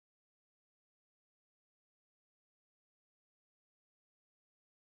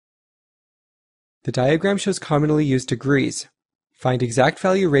The diagram shows commonly used degrees. Find exact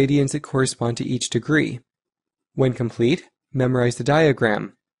value radians that correspond to each degree. When complete, memorize the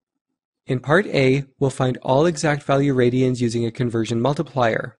diagram. In Part A, we'll find all exact value radians using a conversion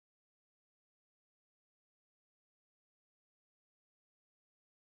multiplier.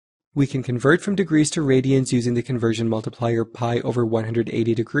 We can convert from degrees to radians using the conversion multiplier pi over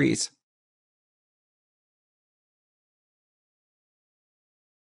 180 degrees.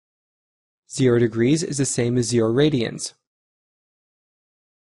 Zero degrees is the same as 0 radians.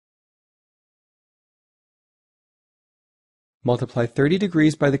 Multiply 30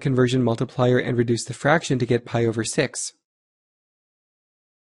 degrees by the conversion multiplier and reduce the fraction to get pi over 6.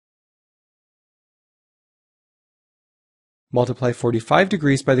 Multiply 45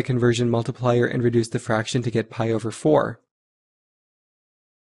 degrees by the conversion multiplier and reduce the fraction to get pi over 4.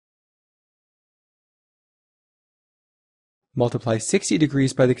 Multiply 60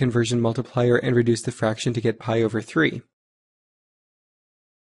 degrees by the conversion multiplier and reduce the fraction to get pi over 3.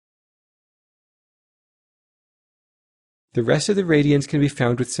 The rest of the radians can be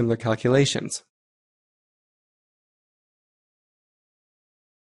found with similar calculations.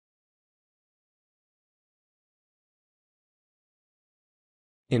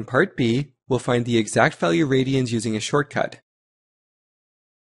 In Part B, we'll find the exact value radians using a shortcut.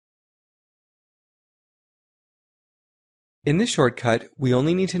 In the shortcut, we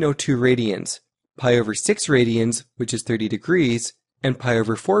only need to know 2 radians, pi over 6 radians, which is 30 degrees, and pi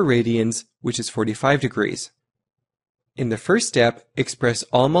over 4 radians, which is 45 degrees. In the first step, express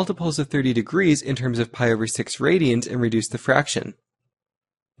all multiples of 30 degrees in terms of pi over 6 radians and reduce the fraction.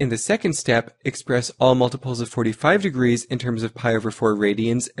 In the second step, express all multiples of 45 degrees in terms of pi over 4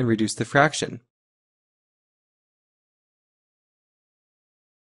 radians and reduce the fraction.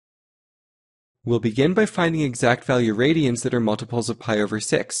 We'll begin by finding exact value radians that are multiples of pi over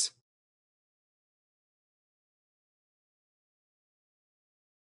 6.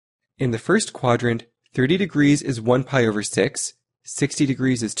 In the first quadrant, 30 degrees is 1 pi over 6, 60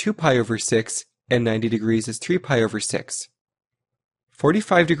 degrees is 2 pi over 6, and 90 degrees is 3 pi over 6.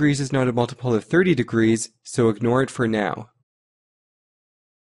 45 degrees is not a multiple of 30 degrees, so ignore it for now.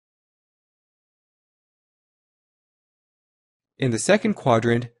 In the second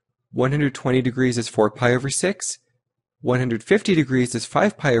quadrant, 120 degrees is 4 pi over 6, 150 degrees is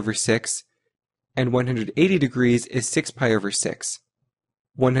 5 pi over 6, and 180 degrees is 6 pi over 6.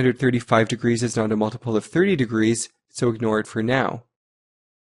 135 degrees is not a multiple of 30 degrees, so ignore it for now.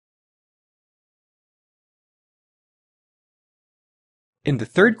 In the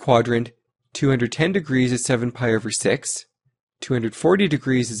third quadrant, 210 degrees is 7 pi over 6, 240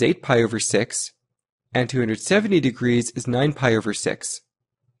 degrees is 8 pi over 6, and 270 degrees is 9 pi over 6.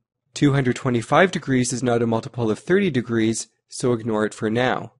 225 degrees is not a multiple of 30 degrees, so ignore it for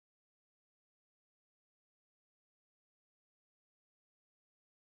now.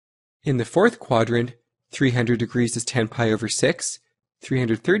 In the fourth quadrant, 300 degrees is 10 pi over 6,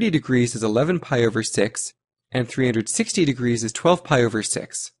 330 degrees is 11 pi over 6, and 360 degrees is 12 pi over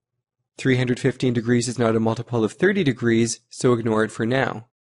 6. 315 degrees is not a multiple of 30 degrees, so ignore it for now.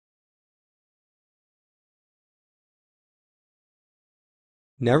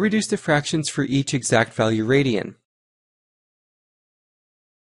 Now reduce the fractions for each exact value radian.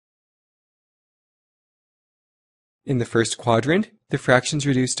 In the first quadrant, the fractions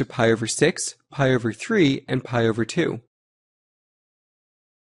reduce to pi over 6, pi over 3, and pi over 2.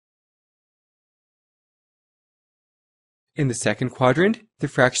 In the second quadrant, the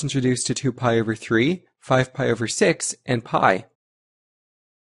fractions reduce to 2 pi over 3, 5 pi over 6, and pi.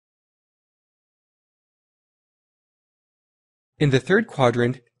 In the third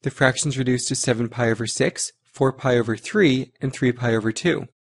quadrant, the fractions reduce to 7 pi over 6, 4 pi over 3, and 3 pi over 2.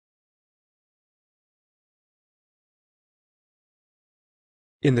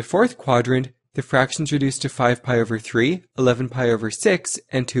 In the fourth quadrant, the fractions reduce to 5 pi over 3, 11 pi over 6,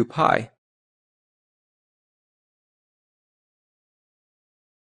 and 2 pi.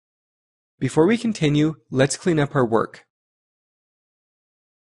 Before we continue, let's clean up our work.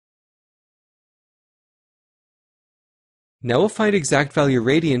 Now we'll find exact value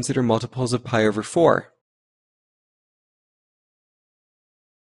radians that are multiples of pi over 4.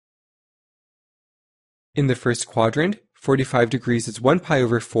 In the first quadrant, 45 degrees is 1 pi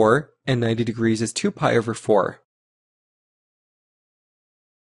over 4, and 90 degrees is 2 pi over 4.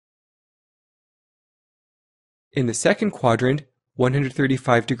 In the second quadrant,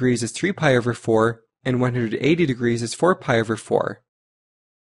 135 degrees is 3 pi over 4, and 180 degrees is 4 pi over 4.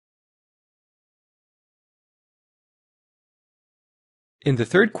 In the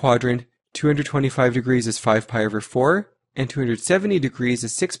third quadrant, 225 degrees is 5 pi over 4, and 270 degrees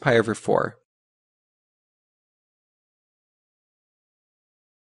is 6 pi over 4.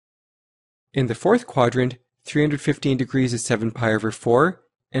 In the fourth quadrant, 315 degrees is 7 pi over 4,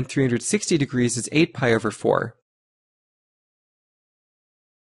 and 360 degrees is 8 pi over 4.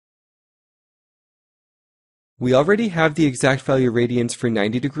 We already have the exact value radians for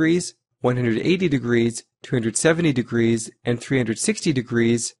 90 degrees, 180 degrees, 270 degrees, and 360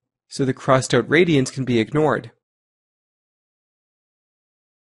 degrees, so the crossed out radians can be ignored.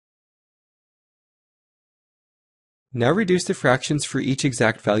 Now reduce the fractions for each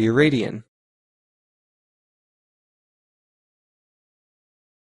exact value radian.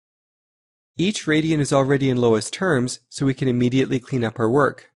 Each radian is already in lowest terms, so we can immediately clean up our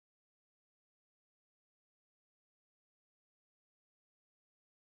work.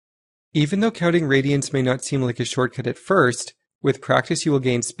 Even though counting radians may not seem like a shortcut at first, with practice you will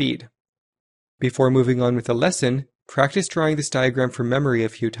gain speed. Before moving on with the lesson, practice drawing this diagram from memory a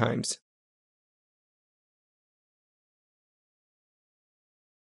few times.